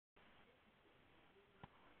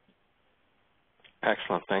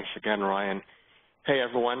Excellent. Thanks again, Ryan. Hey,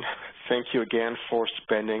 everyone. Thank you again for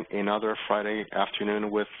spending another Friday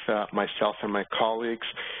afternoon with myself and my colleagues.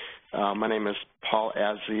 My name is Paul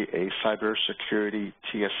Azzi, a cybersecurity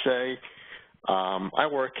TSA. I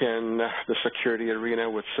work in the security arena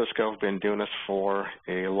with Cisco. I've been doing this for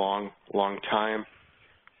a long time.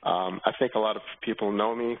 I think a lot of people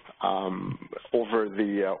know me over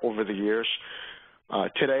the years.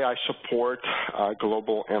 Today, I support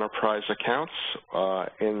global enterprise accounts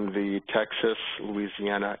in the Texas,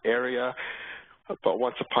 Louisiana area. But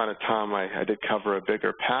once upon a time, I did cover a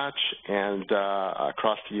bigger patch and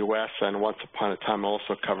across the U.S., and once upon a time, I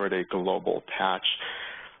also covered a global patch,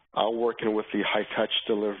 working with the high-touch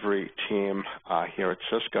delivery team here at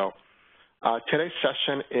Cisco. Today's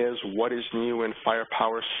session is What is New in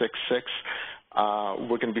Firepower 6.6.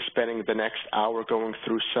 We're going to be spending the next hour going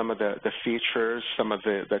through some of the features, some of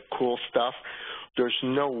the cool stuff. There's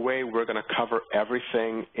no way we're going to cover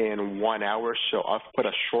everything in 1 hour, so I've put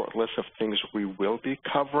a short list of things we will be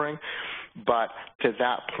covering. But to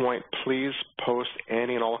that point, please post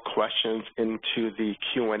any and all questions into the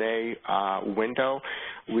Q&A window.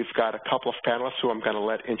 We've got a couple of panelists who I'm going to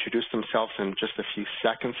let introduce themselves in just a few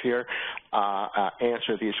seconds here,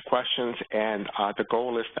 answer these questions, and the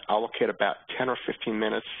goal is to allocate about 10 or 15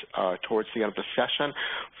 minutes towards the end of the session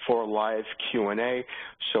for live Q&A.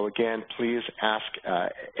 So again, please ask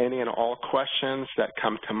any and all questions that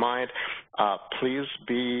come to mind. Please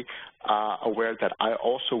be aware that I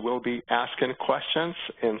also will be asking questions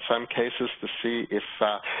in some cases to see if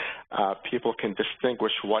people can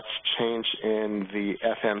distinguish what's changed in the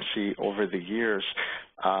FMC over the years.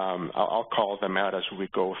 I'll call them out as we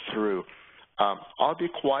go through. I'll be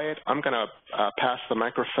quiet. I'm going to pass the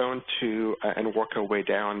microphone to and work our way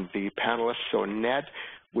down the panelists. So Ned,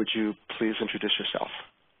 would you please introduce yourself?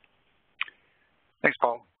 Thanks,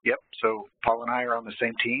 Paul. Yep, so Paul and I are on the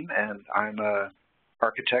same team, and I'm an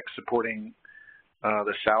architect supporting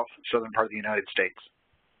the southern part of the United States.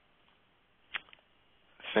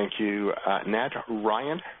 Thank you, Ned.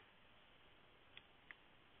 Ryan?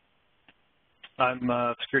 I'm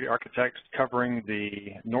a security architect covering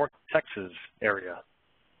the North Texas area.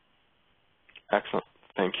 Excellent.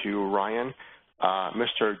 Thank you, Ryan.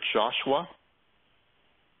 Mr. Joshua?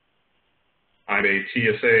 I'm a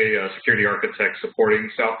TSA security architect supporting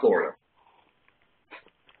South Florida.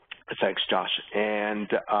 Thanks, Josh. And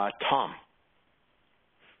Tom?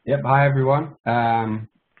 Yep, hi everyone. I'm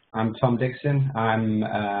Tom Dixon.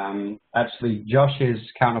 I'm actually Josh's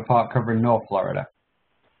counterpart covering North Florida.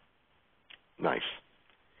 Nice.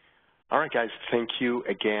 All right, guys, thank you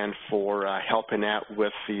again for helping out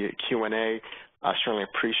with the Q&A. I certainly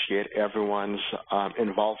appreciate everyone's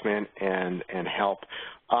involvement and help.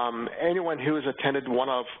 Anyone who has attended one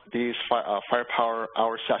of these Firepower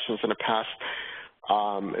Hour sessions in the past,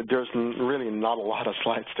 there's really not a lot of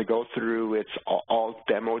slides to go through. It's all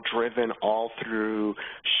demo-driven, all through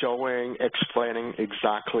showing, explaining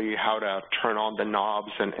exactly how to turn on the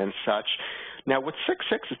knobs and such. Now, with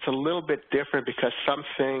 6.6, it's a little bit different because some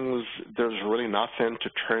things, there's really nothing to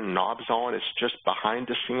turn knobs on. It's just behind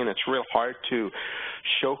the scene. It's real hard to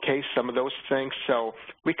showcase some of those things. So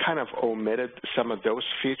we kind of omitted some of those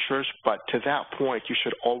features. But to that point, you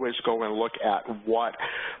should always go and look at what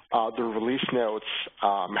the release notes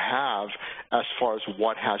have as far as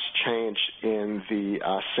what has changed in the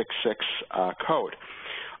 6.6 code.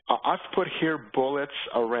 I've put here bullets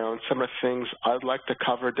around some of the things I'd like to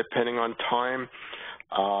cover depending on time.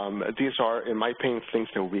 These are, in my opinion, things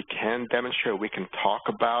that we can demonstrate, we can talk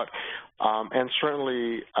about. And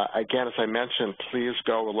certainly, again, as I mentioned, please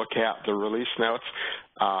go look at the release notes.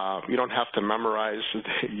 You don't have to memorize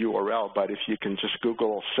the URL, but if you can just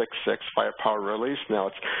Google 6.6 Firepower release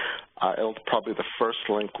notes, it'll probably the first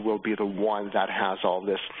link will be the one that has all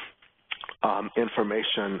this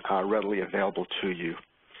information readily available to you.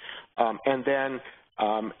 And then,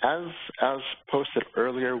 as posted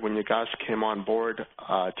earlier, when you guys came on board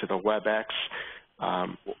to the WebEx,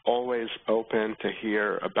 always open to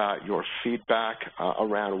hear about your feedback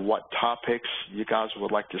around what topics you guys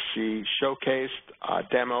would like to see showcased,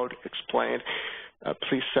 demoed, explained.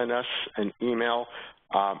 Please send us an email,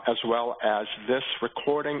 as well as this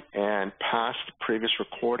recording and past previous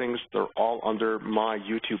recordings. They're all under my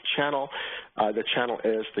YouTube channel. The channel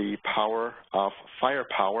is the Power of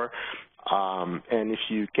Firepower. And if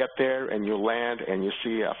you get there and you land and you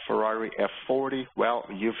see a Ferrari F40, well,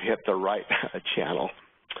 you've hit the right channel.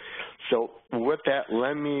 So with that,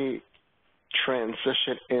 let me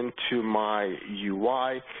transition into my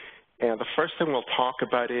UI. And the first thing we'll talk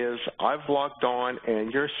about is I've logged on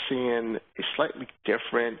and you're seeing a slightly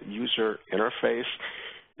different user interface.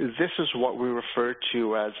 this is what we refer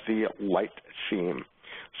to as the light theme.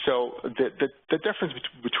 So the difference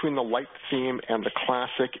between the light theme and the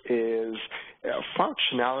classic is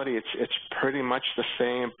functionality. It's pretty much the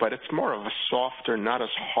same, but it's more of a softer, not as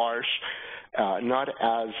harsh, not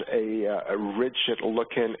as a rigid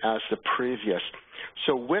looking as the previous.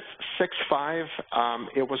 So with 6.5,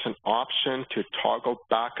 it was an option to toggle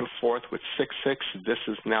back and forth. With 6.6, this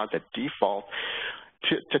is now the default.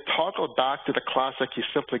 To toggle back to the classic, you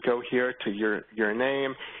simply go here to your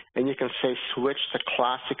name, and you can say switch to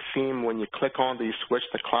classic theme. When you click on the switch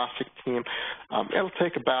to classic theme, it'll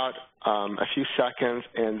take about a few seconds,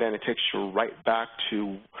 and then it takes you right back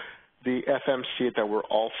to the FMC that we're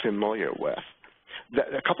all familiar with.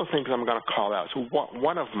 A couple of things I'm going to call out. So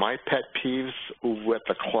one of my pet peeves with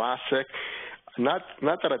the classic, not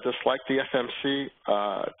that I dislike the FMC,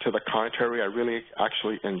 to the contrary, I really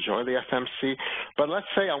actually enjoy the FMC, but let's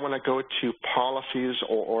say I want to go to policies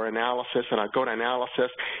or analysis, and I go to analysis,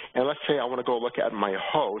 and let's say I want to go look at my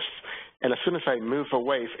hosts, and as soon as I move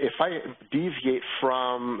away, if I deviate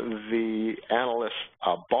from the analyst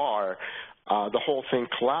bar, the whole thing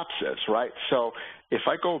collapses, right? So if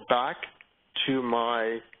I go back to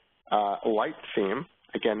my light theme,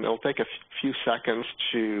 again, it'll take a few seconds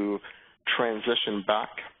to transition back.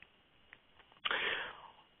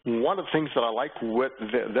 One of the things that I like with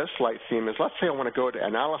this light theme is, let's say I want to go to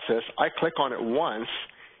analysis, I click on it once,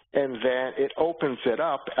 and then it opens it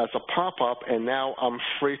up as a pop-up, and now I'm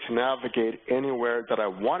free to navigate anywhere that I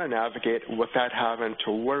want to navigate without having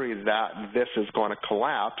to worry that this is going to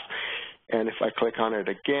collapse. And if I click on it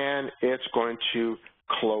again, it's going to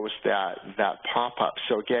close that pop-up.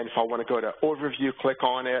 So again, if I want to go to overview, click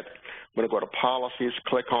on it. I'm going to go to policies,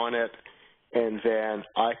 click on it, and then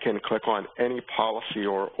I can click on any policy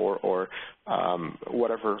or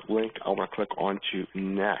whatever link I want to click onto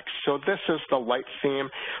next. So this is the light theme.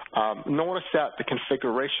 Notice that the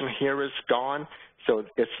configuration here is gone. So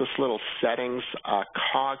it's this little settings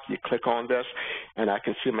cog. You click on this, and I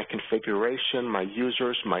can see my configuration, my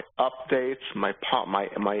users, my updates, my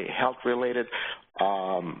health-related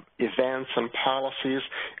events and policies,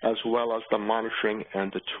 as well as the monitoring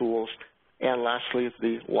and the tools, and lastly,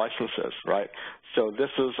 the licenses, right? So this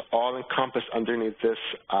is all encompassed underneath this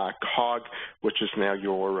cog, which is now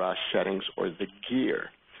your settings or the gear.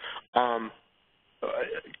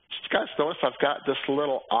 You guys notice I've got this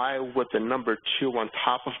little eye with the number 2 on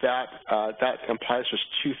top of that. That implies there's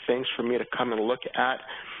 2 things for me to come and look at.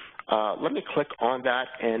 Let me click on that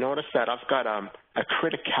and notice that I've got a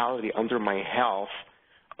criticality under my health.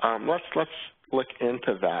 Let's look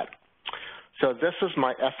into that. So this is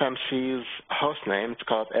my FMC's host name. It's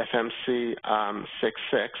called FMC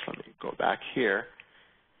 66. Let me go back here.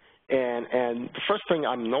 And the first thing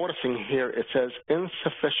I'm noticing here, it says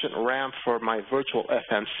insufficient RAM for my virtual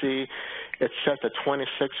FMC. It's set to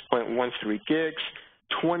 26.13 gigs.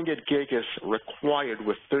 28 gig is required,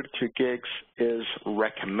 with 32 gigs is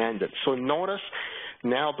recommended. So notice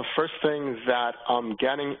now the first thing that I'm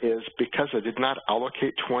getting is, because I did not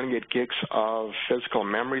allocate 28 gigs of physical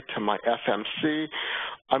memory to my FMC,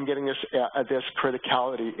 I'm getting this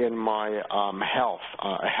criticality in my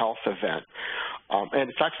health event. And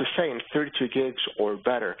it's actually saying 32 gigs or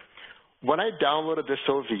better. When I downloaded this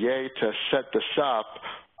OVA to set this up,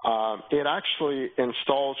 it actually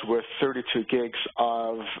installs with 32 gigs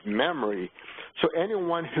of memory. So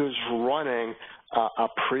anyone who's running a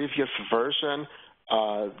previous version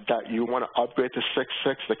that you want to upgrade to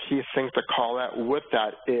 6.6, the key thing to call out with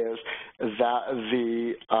that is that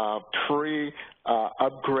the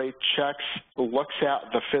pre-upgrade checks looks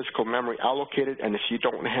at the physical memory allocated, and if you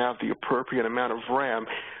don't have the appropriate amount of RAM,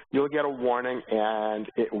 you'll get a warning and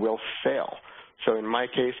it will fail. So in my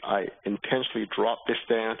case, I intentionally dropped this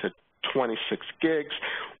down to 26 gigs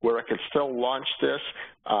where I could still launch this,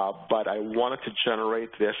 but I wanted to generate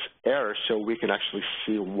this error so we can actually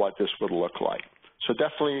see what this would look like. So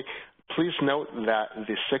definitely, please note that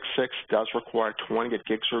the 6.6 does require 28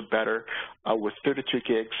 gigs or better, with 32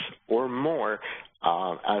 gigs or more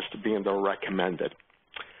as to being the recommended.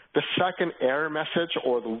 The second error message,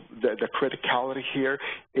 or the criticality here,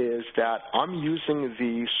 is that I'm using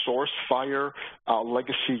the SourceFire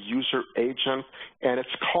legacy user agent, and it's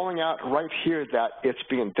calling out right here that it's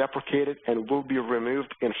being deprecated and will be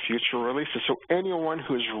removed in future releases. So anyone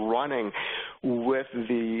who's running with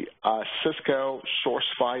the Cisco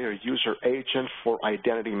SourceFire user agent for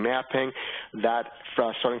identity mapping, that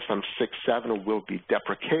starting from 6.7 will be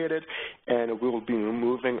deprecated, and we will be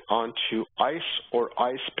moving on to ICE or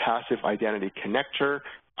ICE Passive Identity Connector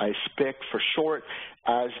ISPIC for short,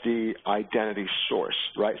 as the identity source,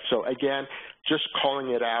 right? So again, just calling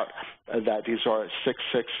it out that these are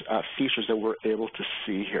 6.6 features that we're able to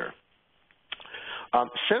see here.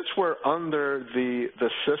 Since we're under the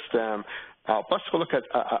system, let's go look at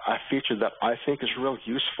a feature that I think is real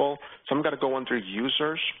useful. So I'm going to go under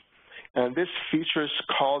Users. And this feature is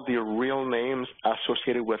called the real names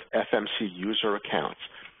associated with FMC user accounts.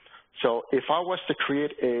 So if I was to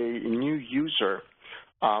create a new user,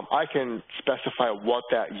 I can specify what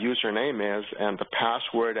that username is and the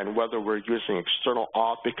password and whether we're using external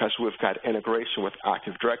auth because we've got integration with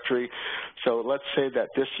Active Directory. So let's say that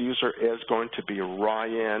this user is going to be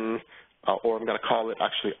Ryan, or I'm going to call it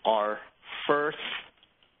actually R Firth.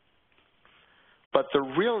 But the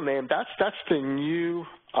real name, that's the new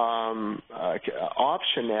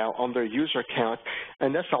option now on their user account,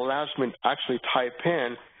 and this allows me to actually type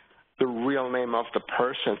in the real name of the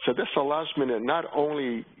person. So this allows me to not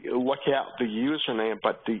only look at the username,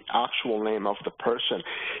 but the actual name of the person.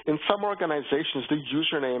 In some organizations, the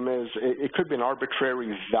username it could be an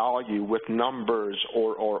arbitrary value with numbers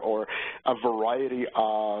or a variety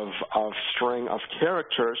of string of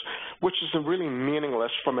characters, which is really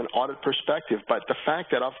meaningless from an audit perspective. But the fact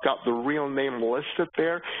that I've got the real name listed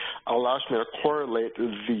there allows me to correlate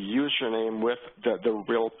the username with the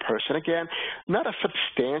real person. Again, not a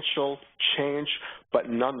substantial change, but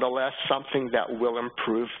nonetheless something that will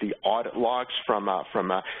improve the audit logs from a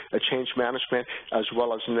change management, as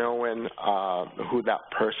well as knowing who that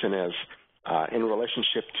person is in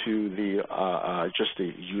relationship to the just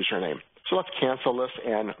the username. So let's cancel this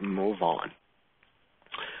and move on.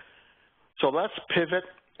 So let's pivot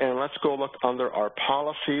and let's go look under our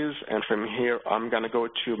policies, and from here I'm going to go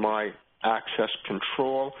to my access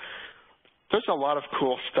control. There's a lot of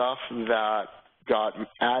cool stuff that got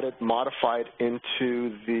added, modified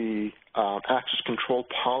into the access control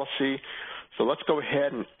policy. So let's go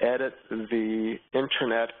ahead and edit the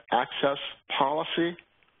internet access policy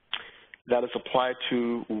that is applied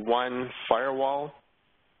to one firewall.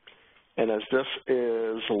 And as this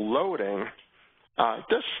is loading,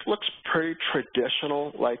 this looks pretty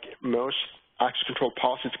traditional, like most access control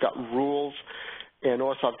policies. It's got rules, and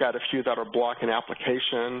also I've got a few that are blocking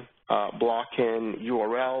application, blocking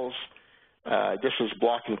URLs. This is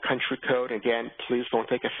blocking country code. Again, please don't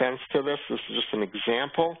take offense to this. This is just an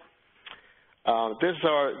example.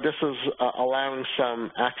 This is allowing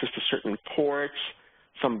some access to certain ports,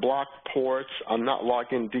 some blocked ports, not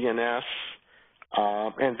login DNS,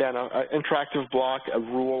 and then an interactive block, a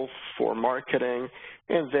rule for marketing,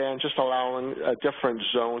 and then just allowing different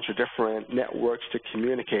zones or different networks to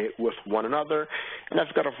communicate with one another. And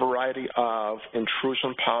I've got a variety of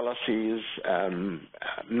intrusion policies,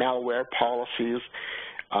 malware policies.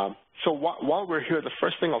 So while we're here, the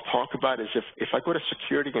first thing I'll talk about is if I go to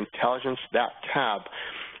Security Intelligence, that tab,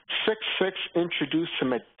 6.6 introduced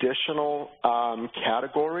some additional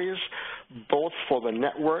categories, both for the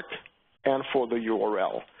network and for the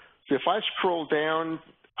URL. So if I scroll down,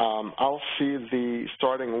 I'll see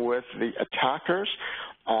starting with the attackers.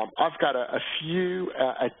 I've got a few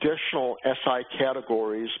additional SI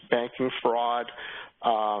categories: banking fraud,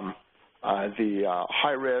 the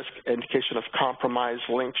high risk, indication of compromise,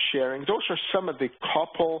 link sharing. Those are some of the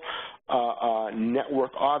couple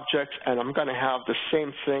network objects, and I'm going to have the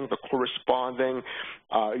same thing, the corresponding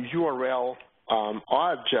URL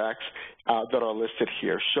objects that are listed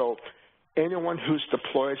here. So anyone who's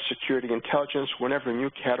deployed Security Intelligence, whenever new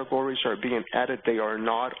categories are being added, they are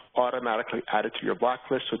not automatically added to your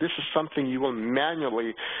blacklist. So this is something you will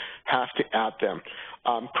manually have to add them.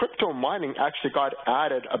 Crypto mining actually got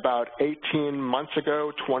added about 18 months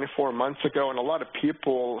ago, 24 months ago, and a lot of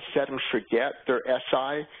people set and forget their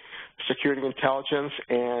SI, Security Intelligence,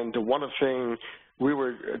 and one of the things we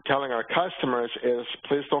were telling our customers is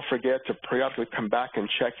please don't forget to periodically come back and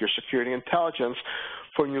check your Security Intelligence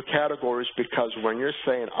for new categories, because when you're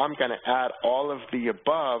saying I'm going to add all of the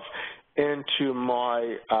above into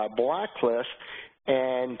my blacklist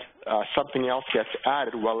and something else gets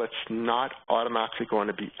added, well, it's not automatically going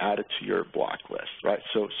to be added to your blacklist, right?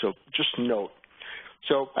 So just note.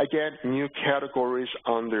 So again, new categories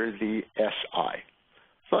under the SI.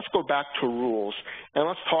 So let's go back to rules, and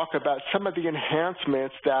let's talk about some of the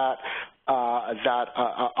enhancements that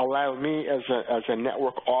allow me as a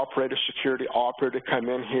network operator, security operator, to come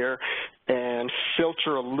in here and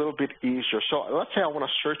filter a little bit easier. So let's say I want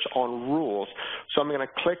to search on rules. So I'm going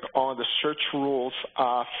to click on the search rules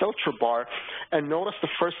filter bar, and notice the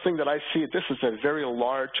first thing that I see, this is a very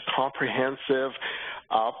large, comprehensive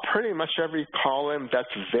pretty much every column that's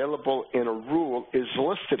available in a rule is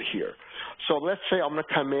listed here. So let's say I'm going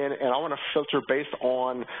to come in and I want to filter based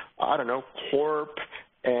on, I don't know, corp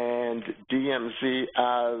and DMZ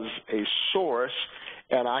as a source,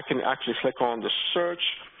 and I can actually click on the search.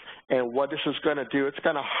 And what this is going to do, it's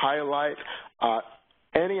going to highlight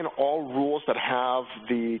any and all rules that have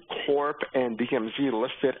the corp and DMZ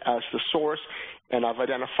listed as the source, and I've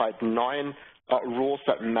identified 9 rules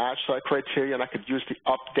that match that criteria, and I could use the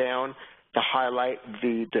up-down to highlight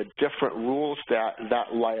the different rules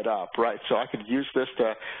that light up, right? So I could use this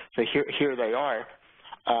to say, here they are.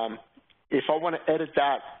 If I want to edit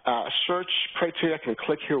that search criteria, I can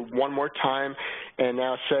click here one more time and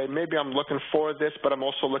now say, maybe I'm looking for this, but I'm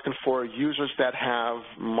also looking for users that have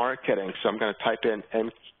marketing. So I'm going to type in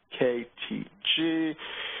MKTG,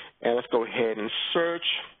 and let's go ahead and search.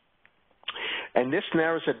 And this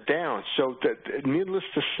narrows it down. So needless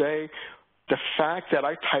to say, the fact that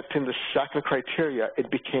I typed in the second criteria, it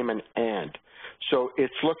became an and. So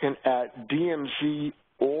it's looking at DMZ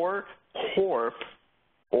or corp,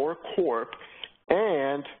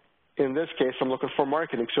 and in this case, I'm looking for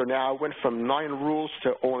marketing. So now I went from 9 rules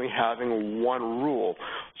to only having 1 rule.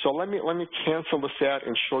 So let me cancel this out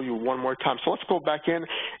and show you one more time. So let's go back in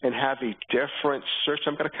and have a different search.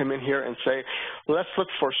 I'm going to come in here and say, let's look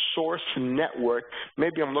for source network.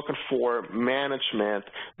 Maybe I'm looking for management.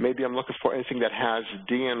 Maybe I'm looking for anything that has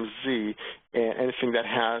DMZ and anything that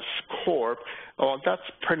has corp. Well, that's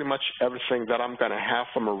pretty much everything that I'm going to have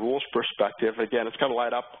from a rules perspective. Again, it's going to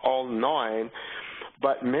light up all 9.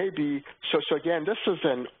 But maybe, so again, this is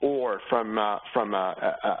an or from a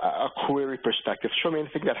query perspective. Show me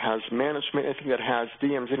anything that has management, anything that has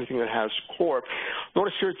DMZ, anything that has corp.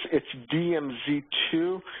 Notice here it's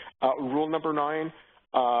DMZ2, rule number 9,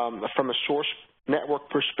 from a source network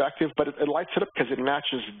perspective, but it lights it up because it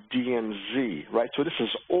matches DMZ, right? So this is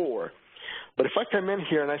or. But if I come in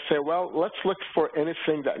here and I say, well, let's look for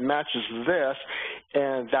anything that matches this,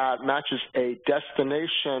 and that matches a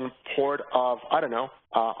destination port of, I don't know,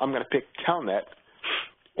 I'm going to pick Telnet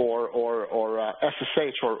or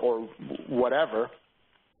SSH or whatever,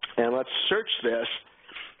 and let's search this,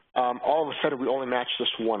 all of a sudden we only match this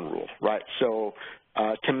 1 rule, right? So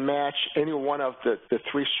to match any one of the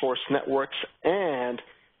 3 source networks and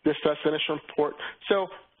this destination port, so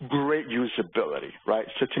great usability, right?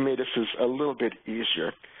 So to me, this is a little bit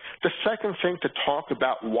easier. The second thing to talk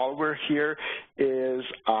about while we're here is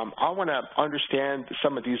I want to understand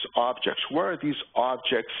some of these objects. Where are these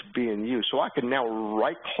objects being used? So I can now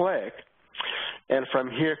right-click, and from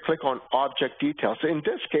here, click on Object Details. So in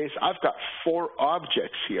this case, I've got 4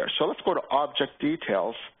 objects here. So let's go to Object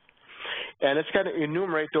Details. And it's going to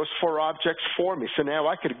enumerate those 4 objects for me. So now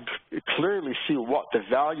I could clearly see what the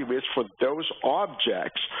value is for those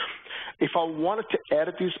objects. If I wanted to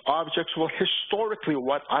edit these objects, well, historically,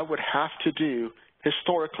 what I would have to do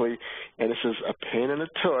historically, and this is a pain in the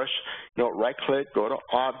tush, right-click, go to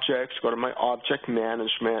Objects, go to my Object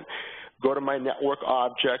Management, go to my Network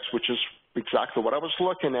Objects, which is exactly what I was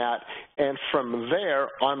looking at, and from there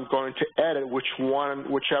I'm going to edit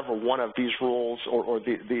whichever one of these rules or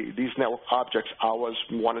these network objects I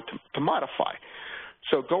wanted to modify.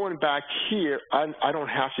 So going back here, I don't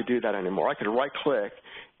have to do that anymore. I can right-click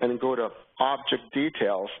and then go to Object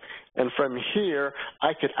Details, and from here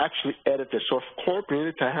I could actually edit this. So if corp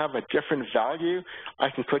needed to have a different value, I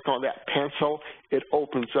can click on that pencil. It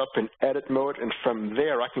opens up in edit mode, and from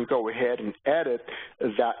there I can go ahead and edit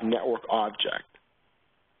that network object.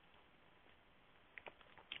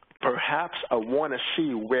 Perhaps I want to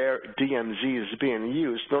see where DMZ is being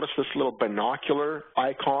used. Notice this little binocular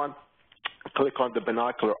icon. Click on the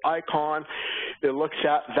binocular icon. It looks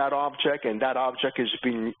at that object, and that object is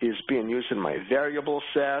being used in my variable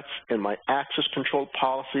sets, in my access control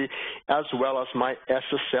policy, as well as my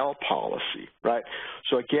SSL policy, right?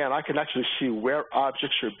 So again, I can actually see where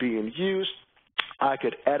objects are being used. I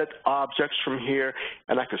could edit objects from here,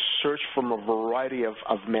 and I could search from a variety of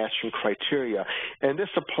matching criteria. And this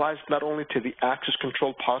applies not only to the access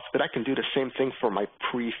control policy, but I can do the same thing for my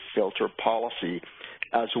pre-filter policy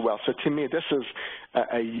as well. So to me, this is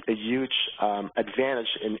a huge advantage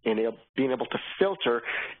in being able to filter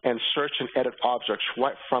and search and edit objects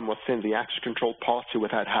right from within the access control policy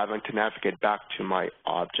without having to navigate back to my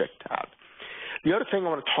object tab. The other thing I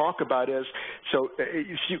want to talk about is, so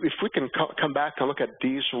if we can come back and look at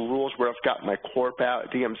these rules where I've got my corp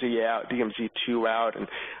out, DMZ out, DMZ2 out, and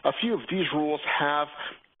a few of these rules have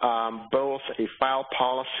both a file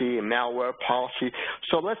policy and malware policy.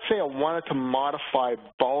 So let's say I wanted to modify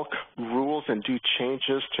bulk rules and do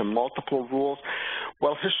changes to multiple rules.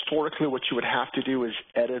 Well, historically, what you would have to do is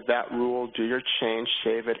edit that rule, do your change,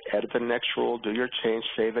 save it, edit the next rule, do your change,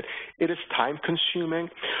 save it. It is time-consuming,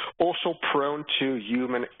 also prone to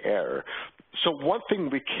human error. So one thing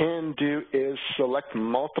we can do is select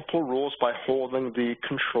multiple rules by holding the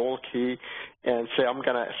control key and say I'm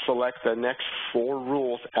going to select the next 4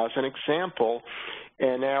 rules as an example,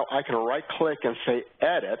 and now I can right-click and say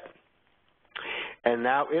Edit, and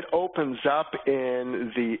now it opens up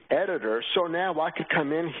in the editor. So now I could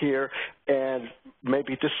come in here and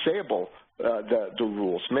maybe disable the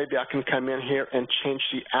rules. Maybe I can come in here and change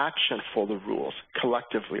the action for the rules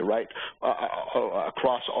collectively, right,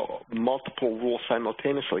 across multiple rules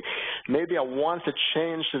simultaneously. Maybe I want to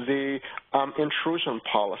change the intrusion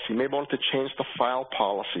policy. Maybe I want to change the file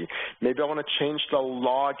policy. Maybe I want to change the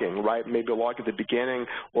logging, right, maybe log at the beginning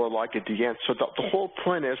or log at the end. So the whole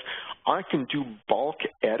point is I can do bulk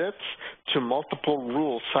edits to multiple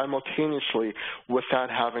rules simultaneously without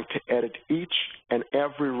having to edit each and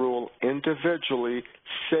every rule individually,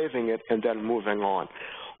 saving it, and then moving on.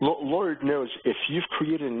 Lord knows if you've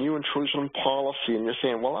created a new intrusion policy and you're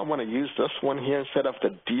saying, well, I want to use this one here instead of the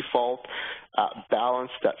default balance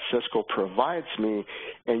that Cisco provides me,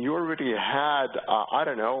 and you already had,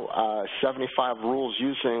 75 rules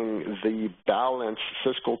using the balance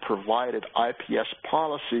Cisco provided IPS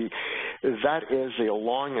policy, that is a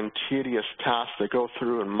long and tedious task to go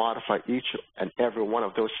through and modify each and every one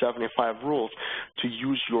of those 75 rules to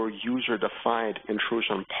use your user-defined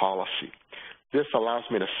intrusion policy. This allows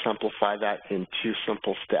me to simplify that in 2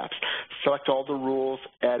 simple steps. Select all the rules,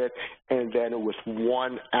 edit, and then with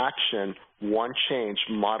one action, one change,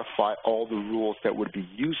 modify all the rules that would be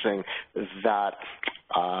using that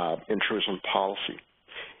intrusion policy.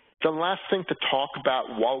 The last thing to talk about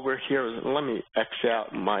while we're here is, let me X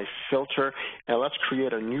out my filter, and let's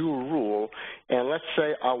create a new rule. And let's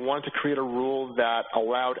say I want to create a rule that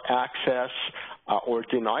allowed access or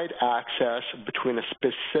denied access between a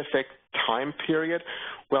specific time period.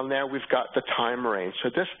 Well, now we've got the time range. So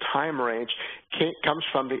this time range comes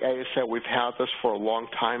from the ASA. We've had this for a long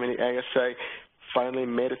time in the ASA. Finally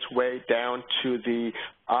made its way down to the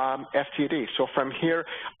FTD. So from here,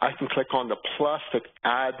 I can click on the plus to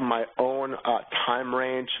add my own time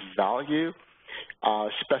range value,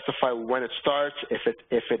 specify when it starts, if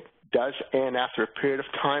it does end after a period of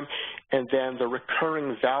time, and then the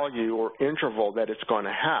recurring value or interval that it's going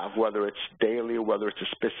to have, whether it's daily, whether it's a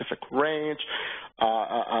specific range,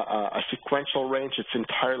 a sequential range, it's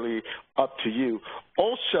entirely up to you.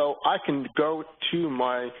 Also, I can go to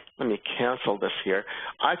my, let me cancel this here,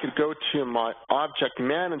 I could go to my object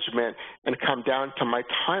management and come down to my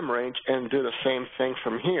time range and do the same thing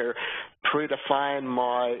from here, predefine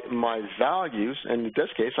my values, and in this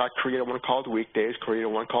case, I created one called weekdays, created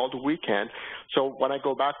one called weekend. So when I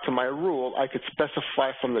go back to my rule, I could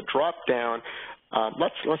specify from the drop-down,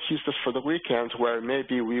 let's use this for the weekends, where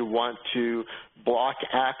maybe we want to block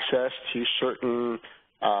access to certain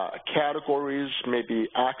categories, maybe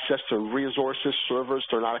access to resources, servers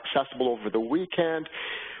that are not accessible over the weekend,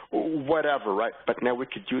 whatever, right? But now we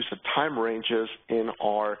could use the time ranges in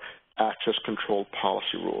our access control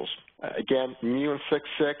policy rules. Again, new in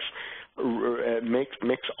 6.6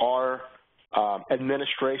 makes our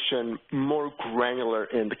administration more granular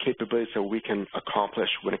in the capabilities that we can accomplish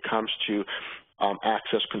when it comes to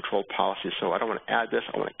access control policy. So I don't want to add this,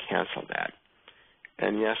 I want to cancel that.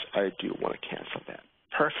 And yes, I do want to cancel that.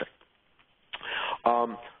 Perfect.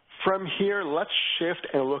 From here, let's shift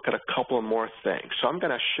and look at a couple of more things. So I'm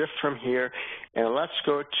going to shift from here, and let's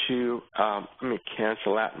go to, let me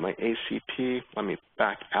cancel out my ACP. Let me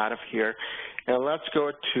back out of here. And let's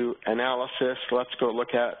go to analysis. Let's go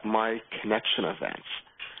look at my connection events.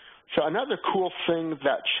 So another cool thing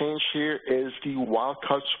that changed here is the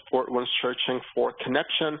wildcard support when searching for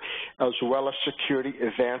connection, as well as security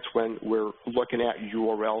events when we're looking at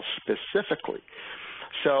URLs specifically.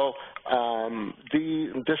 So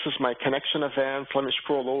this is my connection events. Let me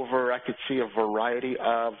scroll over. I could see a variety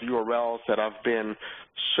of URLs that I've been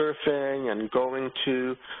surfing and going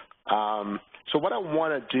to. So what I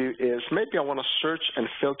want to do is maybe I want to search and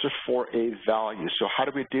filter for a value. So how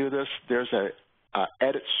do we do this? There's a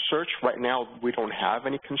edit search. Right now we don't have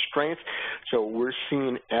any constraints, so we're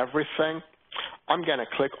seeing everything. I'm going to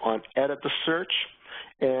click on edit the search.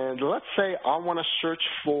 And let's say I want to search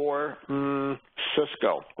for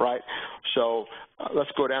Cisco, right? So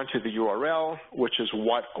let's go down to the URL, which is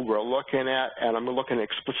what we're looking at, and I'm looking at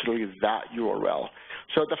explicitly that URL.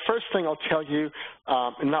 So the first thing I'll tell you,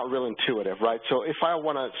 not real intuitive, right? So if I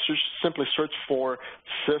want to simply search for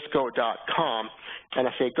Cisco.com, and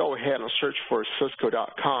if I go ahead and search for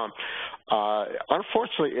Cisco.com,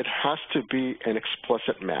 unfortunately, it has to be an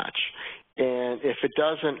explicit match. And if it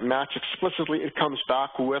doesn't match explicitly, it comes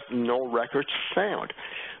back with no records found.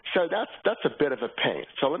 So that's a bit of a pain.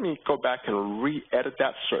 So let me go back and re-edit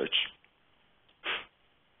that search.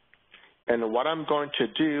 And what I'm going to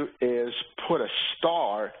do is put a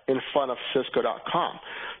star in front of Cisco.com.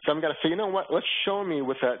 So I'm going to say, you know what, let's show me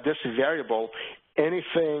with this variable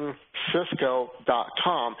anything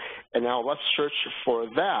Cisco.com, and now let's search for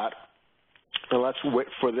that, and let's wait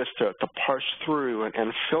for this to parse through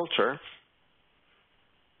and filter.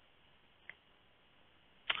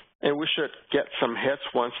 And we should get some hits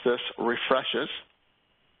once this refreshes.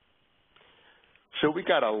 So we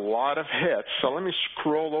got a lot of hits. So let me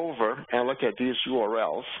scroll over and look at these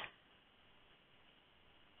URLs.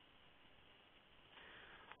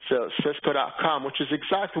 So Cisco.com, which is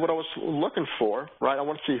exactly what I was looking for, right? I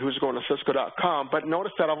want to see who's going to Cisco.com. But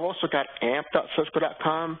notice that I've also got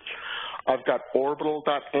amp.cisco.com. I've got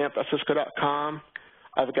orbital.amp.cisco.com.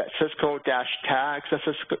 I've got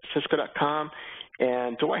Cisco-tags.cisco.com.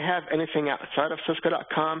 And do I have anything outside of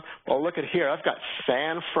Cisco.com? Well, look at here. I've got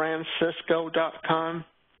sanfrancisco.com.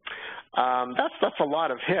 That's a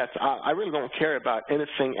lot of hits. I really don't care about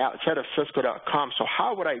anything outside of Cisco.com. So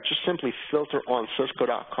how would I just simply filter on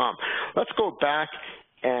Cisco.com? Let's go back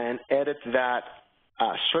and edit that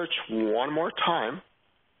search one more time.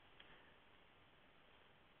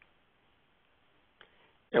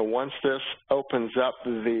 And once this opens up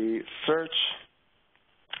the search,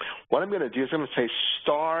 what I'm going to do is I'm going to say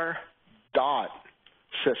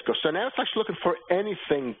star.cisco. So now it's actually looking for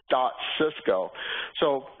anything .cisco.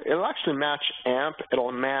 So it'll actually match AMP.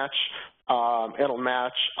 It'll match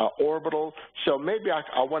Orbital. So maybe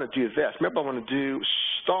I want to do this. Maybe I want to do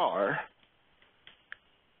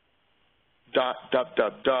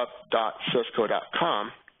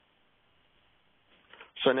star.www.cisco.com.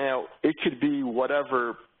 So now it could be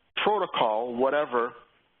whatever protocol, whatever.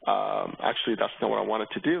 Actually, that's not what I wanted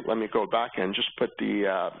to do. Let me go back and just put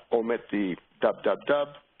omit the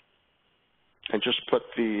www and just put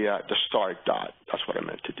the star dot. That's what I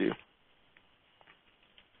meant to do.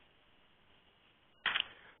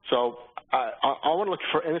 So I want to look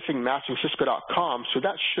for anything matching Cisco.com, so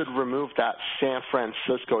that should remove that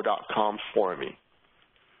sanfrancisco.com for me.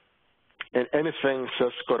 And anything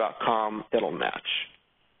Cisco.com, it'll match.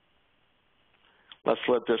 Let's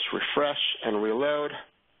let this refresh and reload.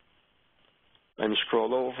 Let me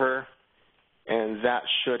scroll over, and that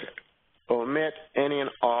should omit any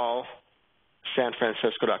and all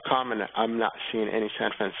sanfrancisco.com, and I'm not seeing any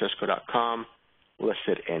sanfrancisco.com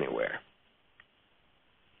listed anywhere.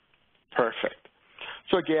 Perfect.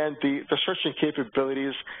 So again, the searching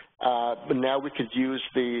capabilities, now we could use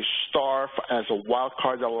the star as a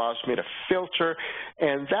wildcard that allows me to filter,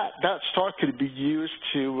 and that star could be used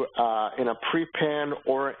to in a prepend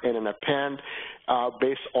or in an append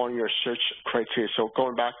based on your search criteria. So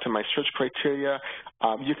going back to my search criteria,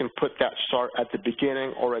 you can put that star at the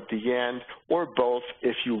beginning or at the end or both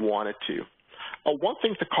if you wanted to. One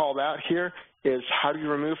thing to call out here is how do you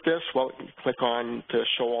remove this? Well, you click on to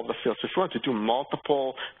show all the fields. If you want to do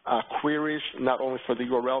multiple queries, not only for the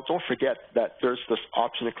URL, don't forget that there's this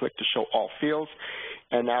option to click to show all fields.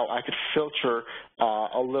 And now I could filter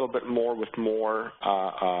a little bit more with more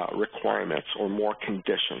requirements or more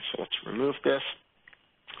conditions. So let's remove this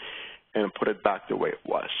and put it back the way it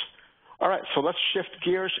was. All right, so let's shift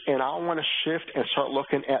gears, and I want to shift and start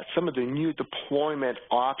looking at some of the new deployment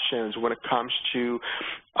options when it comes to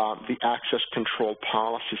the access control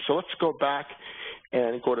policy. So let's go back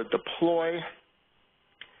and go to deploy,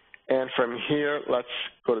 and from here, let's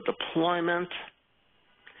go to deployment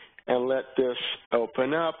and let this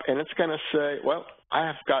open up, and it's going to say, well, I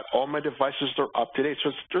have got all my devices that are up to date,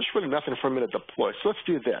 so there's really nothing for me to deploy. So let's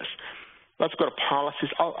do this. Let's go to policies.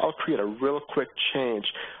 I'll create a real quick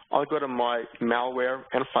change. I'll go to my malware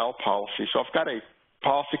and file policy. So I've got a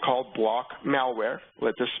policy called block malware.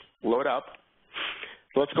 Let this load up.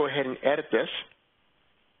 So let's go ahead and edit this.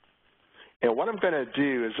 And what I'm going to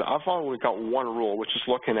do is I've only got one rule, which is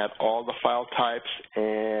looking at all the file types,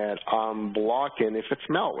 and I'm blocking if it's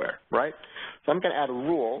malware, right? So I'm going to add a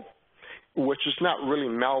rule, which is not really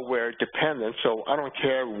malware dependent, so I don't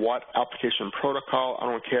care what application protocol, I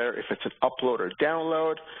don't care if it's an upload or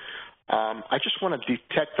download. I just want to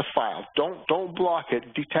detect the file. Don't block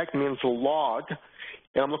it. Detect means log,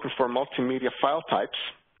 and I'm looking for multimedia file types,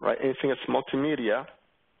 right? Anything that's multimedia,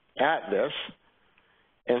 add this,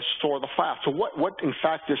 and store the file. So what in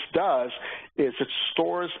fact this does is it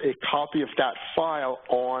stores a copy of that file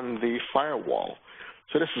on the firewall.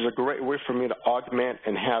 So this is a great way for me to augment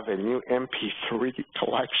and have a new MP3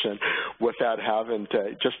 collection without having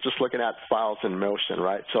to just looking at files in motion,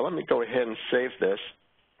 right? So let me go ahead and save this.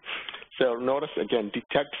 So notice again,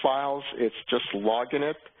 detect files, it's just logging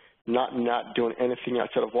it, not doing anything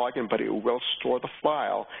outside of login, but it will store the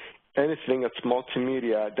file. Anything that's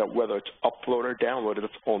multimedia, that whether it's uploaded or downloaded,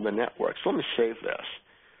 it's on the network. So let me save this.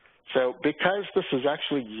 So because this is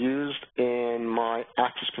actually used in my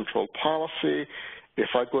access control policy, if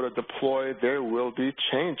I go to deploy, there will be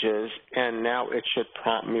changes, and now it should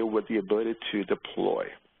prompt me with the ability to deploy.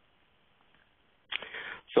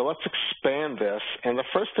 So let's expand this, and the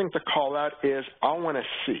first thing to call out is I want to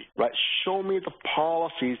see, right? Show me the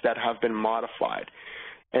policies that have been modified.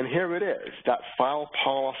 And here it is, that file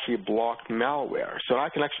policy blocked malware. So I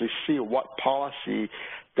can actually see what policy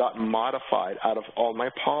got modified out of all my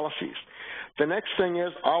policies. The next thing is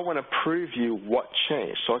I want to preview what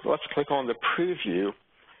changed. So let's click on the preview.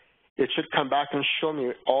 It should come back and show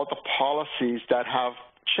me all the policies that have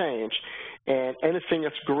changed, and anything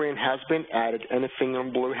that's green has been added, anything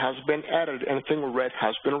in blue has been added, anything in red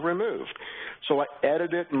has been removed. So I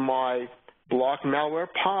edited my block malware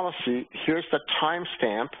policy. Here's the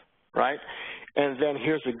timestamp, right? And then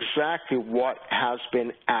here's exactly what has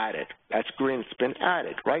been added. That's green, it's been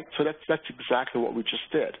added, right? So that's exactly what we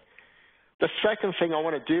just did. The second thing I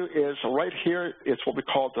want to do is right here, it's what we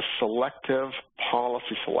call the selective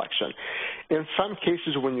policy selection. In some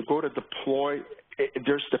cases, when you go to deploy,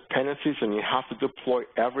 there's dependencies and you have to deploy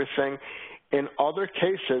everything. In other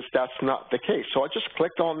cases, that's not the case. So I just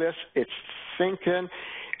clicked on this, it's thinking,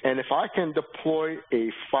 and if I can deploy a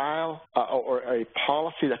file or a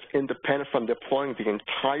policy that's independent from deploying the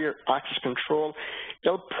entire access control,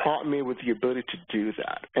 it'll prompt me with the ability to do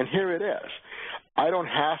that. And here it is. I don't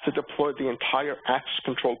have to deploy the entire access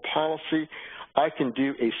control policy. I can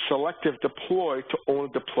do a selective deploy to only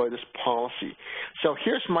deploy this policy. So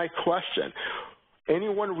here's my question.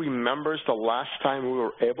 Anyone remembers the last time we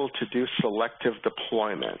were able to do selective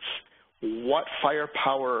deployments? What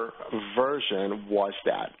firepower version was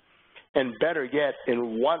that? And better yet,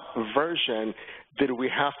 in what version did we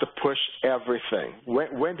have to push everything?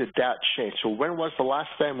 When did that change? So when was the last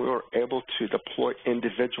time we were able to deploy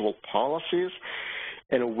individual policies?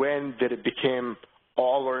 And when did it become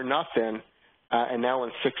all or nothing? And now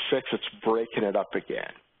in 6.6, it's breaking it up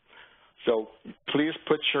again. So please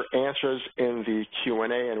put your answers in the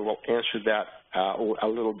Q&A, and we'll answer that a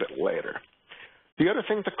little bit later. The other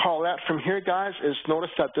thing to call out from here, guys, is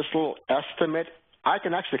notice that this little estimate, I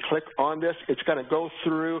can actually click on this. It's going to go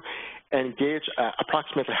through and gauge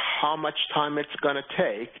approximately how much time it's going to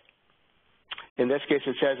take. In this case,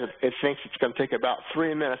 it says it thinks it's going to take about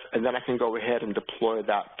 3 minutes, and then I can go ahead and deploy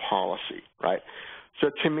that policy, right?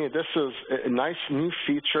 So to me, this is a nice new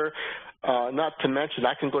feature. Not to mention,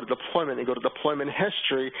 I can go to deployment and go to deployment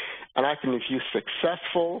history, and I can view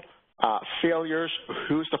successful, failures,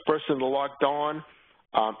 who's the person that logged on,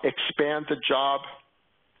 expand the job,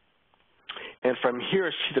 and from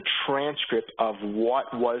here see the transcript of what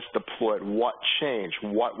was deployed, what changed,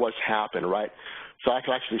 what was happened, right? So I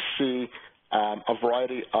can actually see a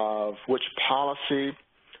variety of which policy,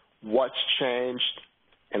 what's changed,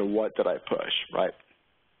 and what did I push, right?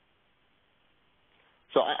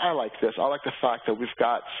 So I like this. I like the fact that we've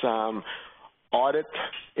got some audit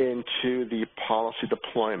into the policy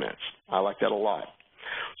deployments. I like that a lot.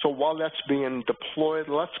 So while that's being deployed,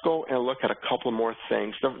 let's go and look at a couple more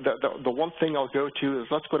things. The one thing I'll go to is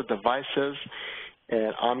let's go to devices,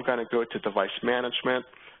 and I'm going to go to device management,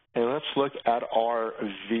 and let's look at our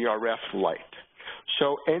VRF Lite.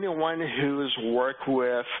 So anyone who's worked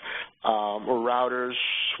with routers,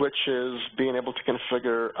 switches, being able to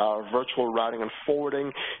configure virtual routing and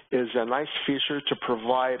forwarding is a nice feature to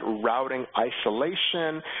provide routing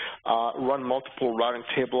isolation, run multiple routing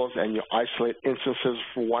tables, and you isolate instances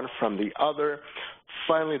one from the other.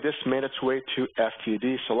 Finally, this made its way to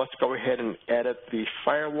FTD, so let's go ahead and edit the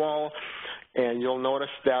firewall. And you'll notice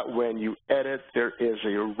that when you edit, there is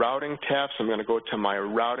a routing tab. So I'm going to go to my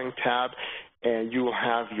routing tab, and you will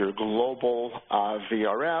have your global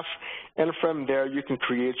VRF. And from there, you can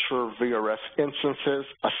create your VRF instances,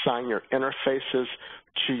 assign your interfaces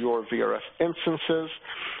to your VRF instances,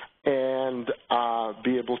 and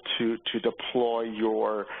be able to deploy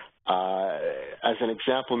your As an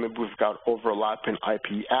example, maybe we've got overlapping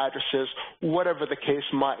IP addresses. Whatever the case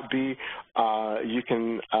might be, you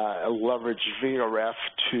can leverage VRF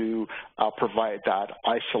to provide that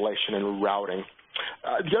isolation and routing.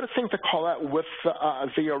 The other thing to call out with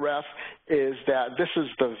VRF is that this is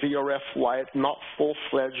the VRF Lite, not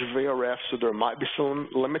full-fledged VRF, so there might be some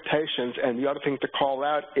limitations. And the other thing to call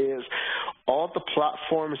out is all the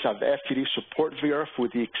platforms have FTD support VRF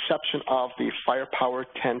with the exception of the Firepower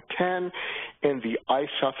 1010 and the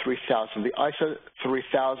ISA 3000. The ISA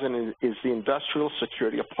 3000 is the industrial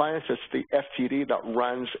security appliance. It's the FTD that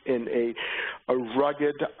runs in a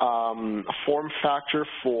rugged form factor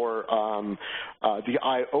for the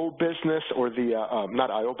I/O business, or the not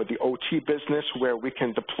I/O, but the OT business, where we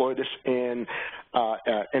can deploy this in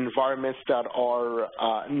environments that are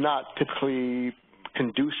not typically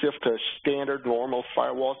conducive to standard normal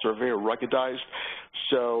firewalls. Are very ruggedized.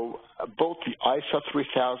 So both the ISA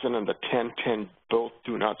 3000 and the 1010 both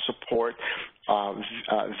do not support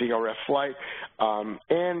VRF Lite,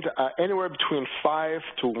 and anywhere between 5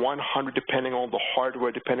 to 100, depending on the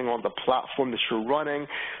hardware, depending on the platform that you're running,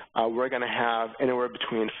 we're going to have anywhere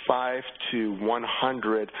between 5 to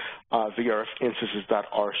 100 VRF instances that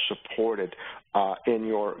are supported in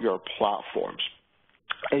your platforms.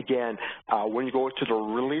 Again, when you go to the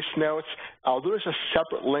release notes, there's a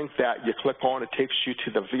separate link that you click on. It takes you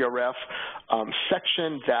to the VRF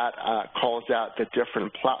section that calls out the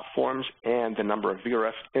different platforms and the number of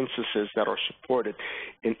VRF instances that are supported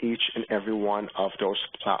in each and every one of those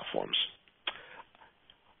platforms.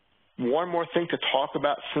 One more thing to talk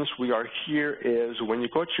about since we are here is when you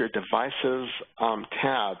go to your Devices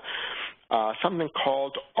tab, something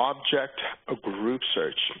called Object Group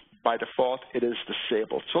Search. By default, it is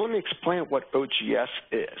disabled. So let me explain what OGS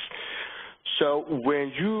is. So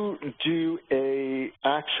when you do a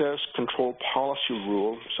access control policy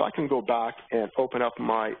rule, so I can go back and open up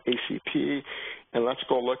my ACP, and let's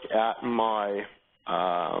go look at my,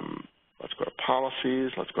 let's go to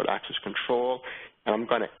policies, let's go to access control, and I'm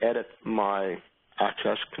going to edit my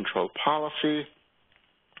access control policy.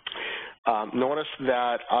 Notice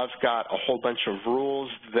that I've got a whole bunch of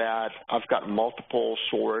rules that I've got multiple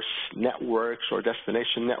source networks or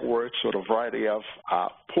destination networks or a variety of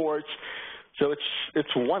ports. So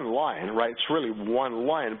it's one line, right? It's really one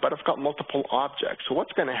line, but I've got multiple objects. So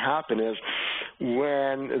what's going to happen is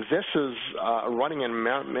when this is running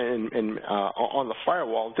on the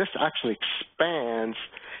firewall, this actually expands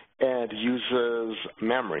and uses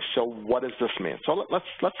memory. So what does this mean? So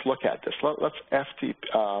let's look at this. Let's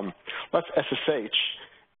SSH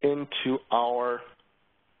into our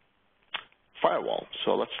firewall.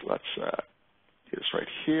 So let's do this right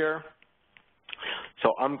here.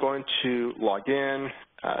 So I'm going to log in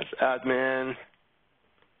as admin.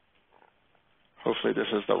 Hopefully this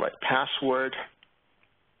is the right password.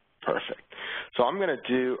 Perfect. So I'm going to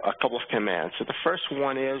do a couple of commands. So the first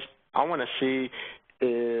one is I want to see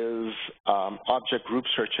is object group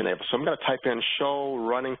search enabled. So I'm going to type in show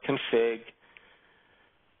running config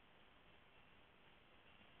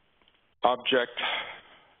object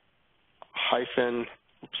hyphen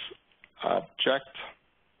object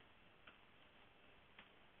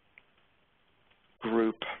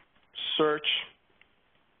group search.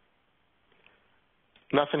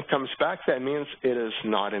 Nothing comes back. That means it is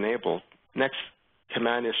not enabled. Next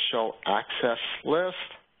command is show access list.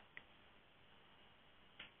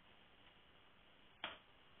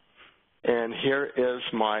 And here is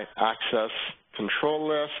my access control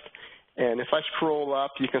list. And if I scroll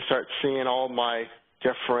up, you can start seeing all my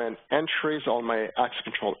different entries, all my access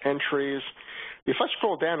control entries. If I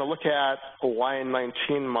scroll down and look at line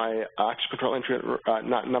 19, my access control entry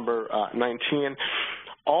number 19,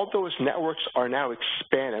 all those networks are now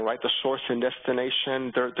expanding, right? The source and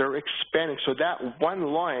destination, they're expanding. So that one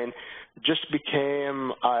line just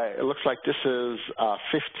became, it looks like this is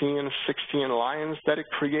 15, 16 lines that it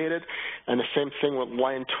created, and the same thing with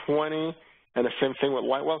line 20, and the same thing with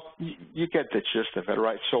line, well, you get the gist of it,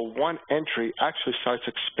 right? So one entry actually starts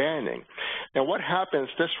expanding. And what happens,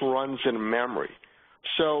 this runs in memory.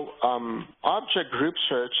 So object group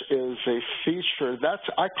search is a feature that's,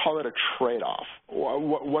 I call it a trade-off.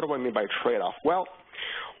 What do I mean by trade-off? Well,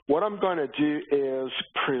 what I'm going to do is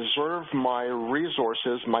preserve my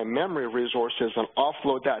resources, my memory resources, and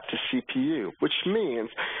offload that to CPU, which means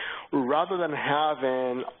rather than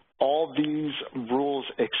having all these rules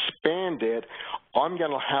expanded, I'm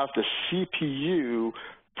going to have the CPU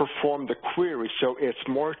perform the query. So it's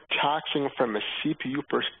more taxing from a CPU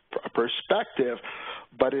perspective,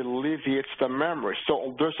 but it alleviates the memory.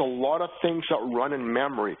 So there's a lot of things that run in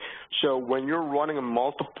memory. So when you're running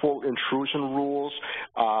multiple intrusion rules,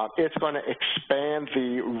 it's going to expand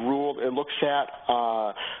the rule. It looks at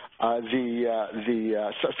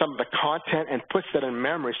some of the content and puts that in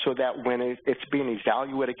memory so that when it's being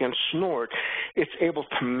evaluated against Snort, it's able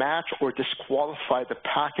to match or disqualify the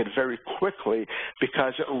packet very quickly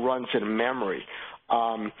because it runs in memory.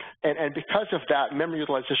 And because of that, memory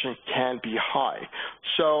utilization can be high.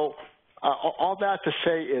 So all that to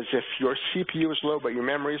say is if your CPU is low but your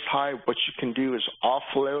memory is high, what you can do is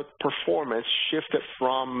offload performance, shift it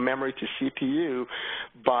from memory to CPU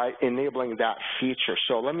by enabling that feature.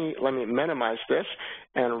 So let me minimize this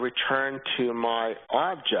and return to my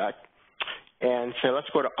object and say let's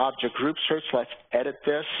go to object group search. Let's edit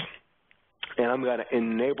this. And I'm going to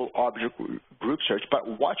enable object group search.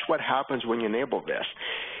 But watch what happens when you enable this.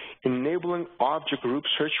 Enabling object group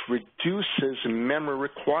search reduces memory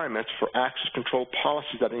requirements for access control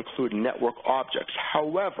policies that include network objects.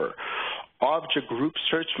 However, object group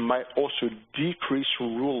search might also decrease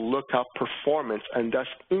rule lookup performance and thus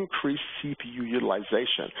increase CPU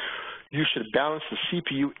utilization. You should balance the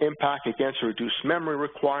CPU impact against reduced memory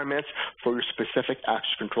requirements for your specific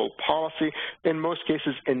access control policy. In most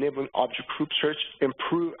cases, enabling object group search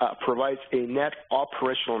provides a net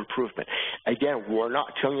operational improvement. Again, we're not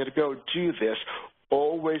telling you to go do this.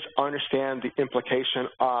 Always understand the implication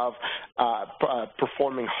of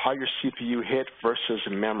performing higher CPU hit versus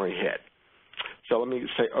memory hit. So let me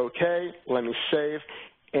say OK, let me save,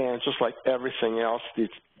 and just like everything else,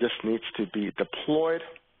 this needs to be deployed.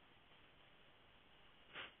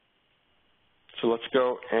 So let's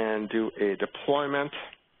go and do a deployment.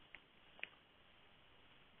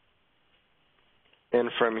 And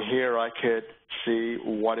from here, I could see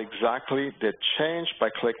what exactly did change by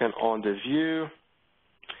clicking on the view.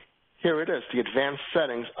 Here it is, the advanced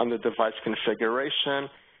settings under device configuration.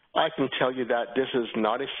 I can tell you that this is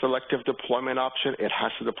not a selective deployment option. It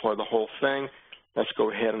has to deploy the whole thing. Let's go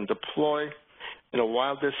ahead and deploy. And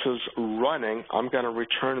while this is running, I'm going to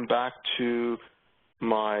return back to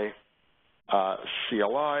my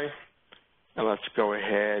CLI, and let's go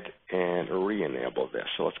ahead and re-enable this.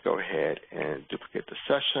 So let's go ahead and duplicate the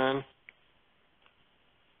session.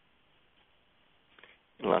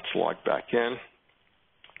 And let's log back in.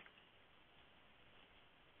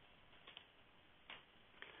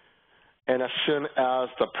 And as soon as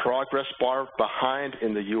the progress bar behind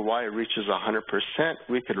in the UI reaches 100%,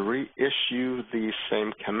 we could reissue the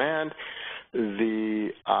same command, the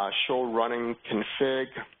show running config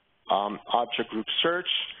object group search,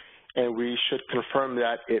 and we should confirm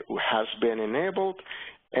that it has been enabled,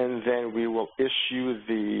 and then we will issue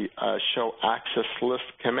the show access list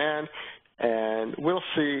command, and we'll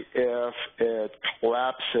see if it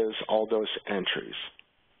collapses all those entries.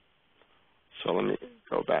 So let me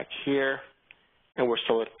go back here, and we're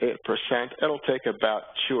still at 8%. It'll take about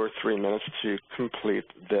 2 or 3 minutes to complete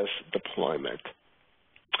this deployment.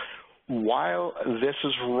 While this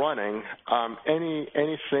is running,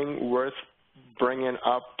 anything worth bringing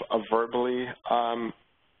up verbally,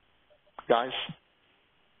 guys?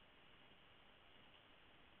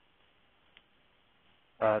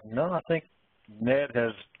 No, I think Ned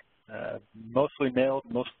has mostly nailed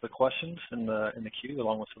most of the questions in the queue,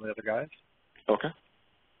 along with some of the other guys. Okay.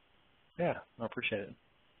 Yeah, I appreciate it.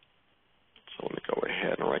 So let me go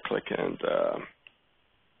ahead and right-click and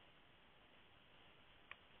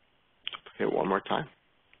okay, one more time.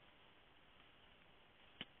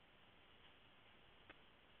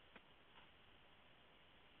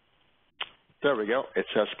 There we go. It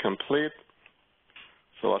says complete.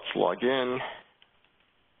 So let's log in.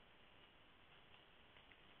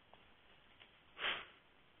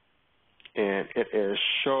 And it is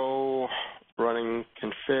show running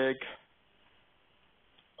config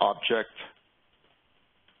object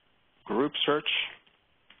group search.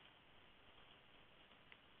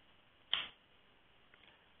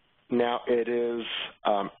 Now it is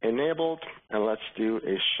enabled, and let's do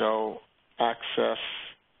a show access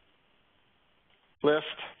list.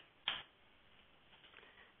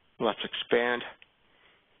 Let's expand,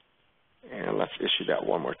 and let's issue that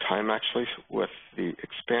one more time actually with the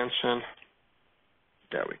expansion.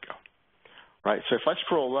 There we go. Right, so if I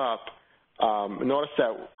scroll up, notice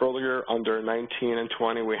that earlier under 19 and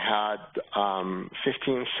 20 we had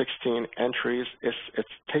 15, 16 entries. It's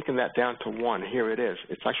taken that down to 1. Here it is.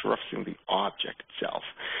 It's actually referencing the object itself.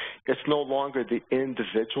 It's no longer the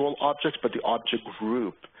individual objects, but the object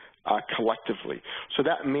group collectively. So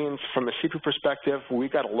that means from a CPU perspective, we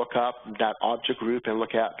got to look up that object group and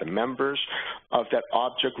look at the members of that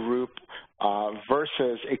object group,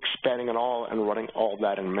 versus expanding it all and running all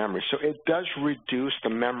that in memory. So it does reduce the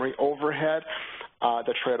memory overhead.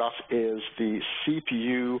 The trade-off is the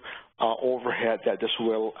CPU overhead that this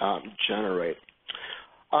will generate.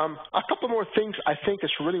 A couple more things I think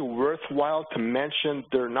it's really worthwhile to mention.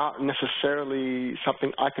 They're not necessarily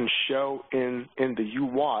something I can show in the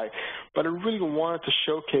UI, but I really wanted to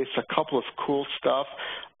showcase a couple of cool stuff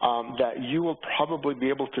that you will probably be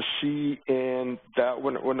able to see in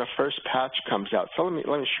when the first patch comes out. So let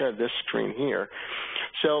me share this screen here.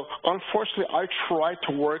 So unfortunately, I tried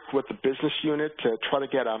to work with the business unit to try to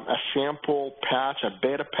get a sample patch, a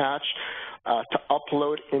beta patch, to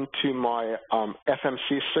upload into my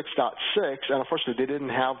FMC 6.6, and unfortunately they didn't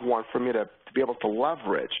have one for me to be able to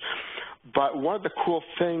leverage. But one of the cool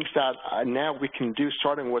things that now we can do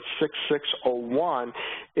starting with 6.6.01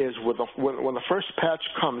 is when the first patch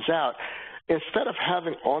comes out, instead of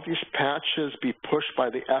having all these patches be pushed by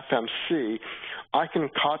the FMC, I can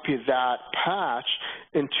copy that patch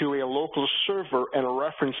into a local server and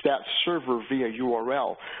reference that server via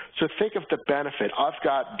URL. So think of the benefit. I've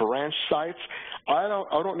got branch sites. I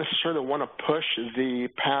don't necessarily want to push the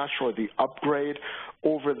patch or the upgrade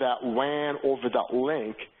over that WAN, over that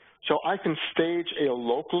link. So I can stage a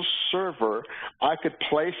local server. I could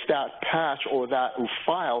place that patch or that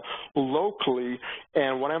file locally,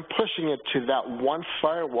 and when I'm pushing it to that one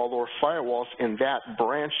firewall or firewalls in that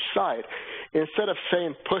branch site, instead of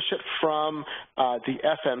saying push it from the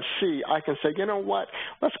FMC, I can say, you know what,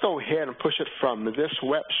 let's go ahead and push it from this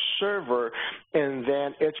web server, and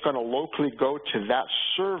then it's going to locally go to that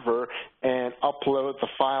server and upload the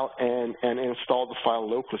file and install the file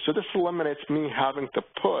locally. So this eliminates me having to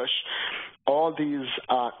push all these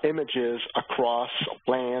images across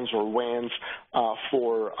LANs or WANs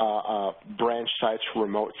for branch sites,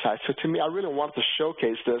 remote sites. So to me, I really wanted to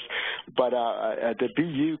showcase this, but the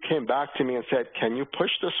BU came back to me and said, can you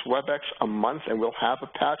push this WebEx a month and we'll have a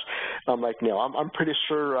patch? I'm like, no, I'm pretty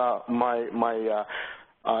sure my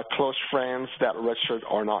close friends that registered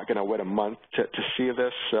are not going to wait a month to see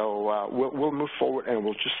this. So we'll move forward and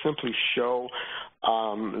we'll just simply show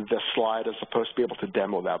the slide as opposed to be able to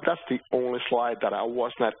demo that. But that's the only slide that I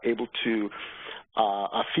was not able to,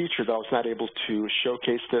 a feature that I was not able to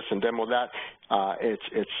showcase this and demo that.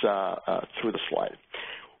 It's through the slide.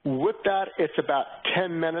 With that, it's about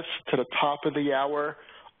 10 minutes to the top of the hour.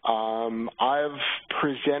 I've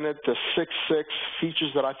presented the 6.6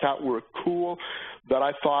 features that I thought were cool, that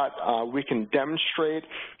I thought we can demonstrate.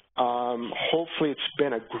 Hopefully it's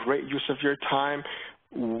been a great use of your time.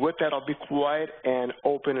 With that, I'll be quiet and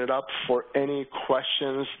open it up for any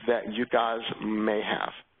questions that you guys may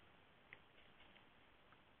have.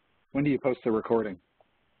 When do you post the recording?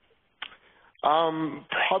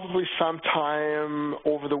 Probably sometime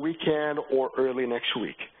over the weekend or early next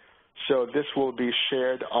week. So this will be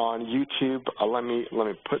shared on YouTube. Let me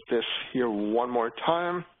put this here one more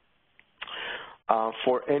time.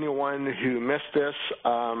 For anyone who missed this,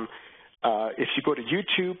 if you go to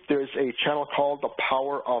YouTube, there's a channel called The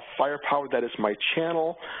Power of Firepower. That is my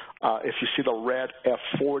channel. If you see the red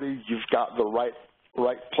F40, you've got the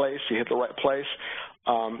right place. You hit the right place.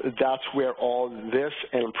 That's where all this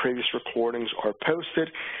and previous recordings are posted.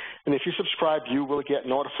 And if you subscribe, you will get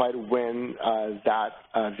notified when that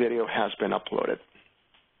video has been uploaded.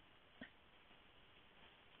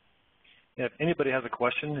 Yeah, if anybody has a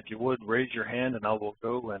question, if you would, raise your hand and I will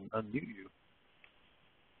go and unmute you.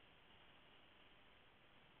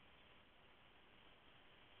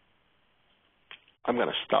 I'm going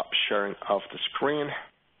to stop sharing of the screen.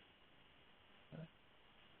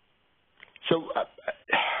 So,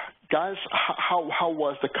 guys, how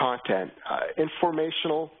was the content?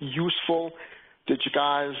 Informational, useful? Did you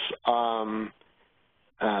guys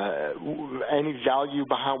any value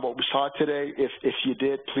behind what we saw today? If you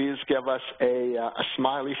did, please give us a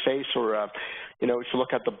smiley face, or you know, if you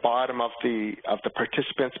look at the bottom of the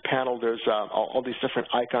participants panel, there's all these different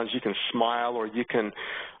icons. You can smile, or you can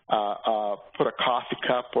put a coffee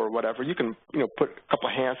cup or whatever. You can, you know, put a couple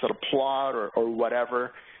of hands that applaud or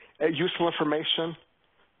whatever. Useful information.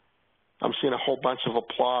 I'm seeing a whole bunch of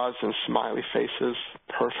applause and smiley faces.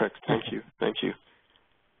 Perfect. Thank you. Thank you.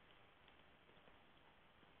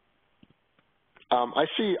 I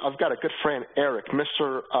see I've got a good friend, Eric,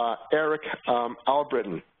 Mr. Eric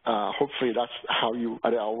Albritton. Hopefully that's how you,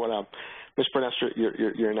 I don't want to mispronounce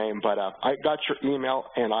your name, but I got your email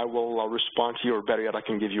and I will respond to you, or better yet, I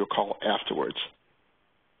can give you a call afterwards.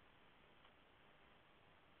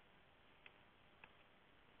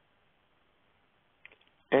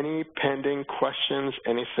 Any pending questions,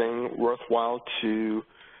 anything worthwhile to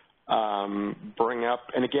bring up.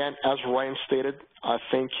 And again, as Ryan stated,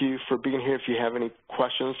 thank you for being here. If you have any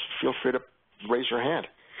questions, feel free to raise your hand.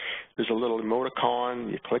 There's a little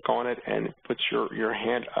emoticon. You click on it, and it puts your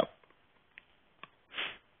hand up.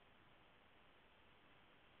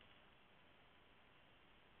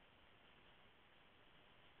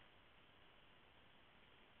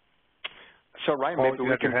 So, Ryan, Paul, maybe you we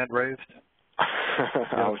have can... your hand raised? You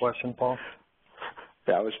have a question, Paul?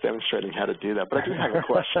 Yeah, I was demonstrating how to do that, but I do have a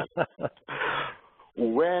question.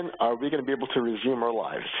 When are we going to be able to resume our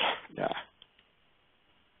lives? Yeah.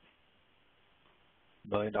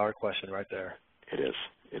 $1 million question right there. It is.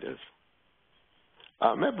 It is.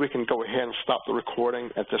 Maybe we can go ahead and stop the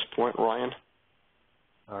recording at this point, Ryan.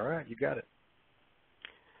 All right, you got it.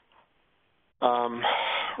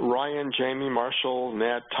 Ryan, Jamie, Marshall,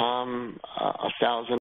 Ned, Tom, 1,000.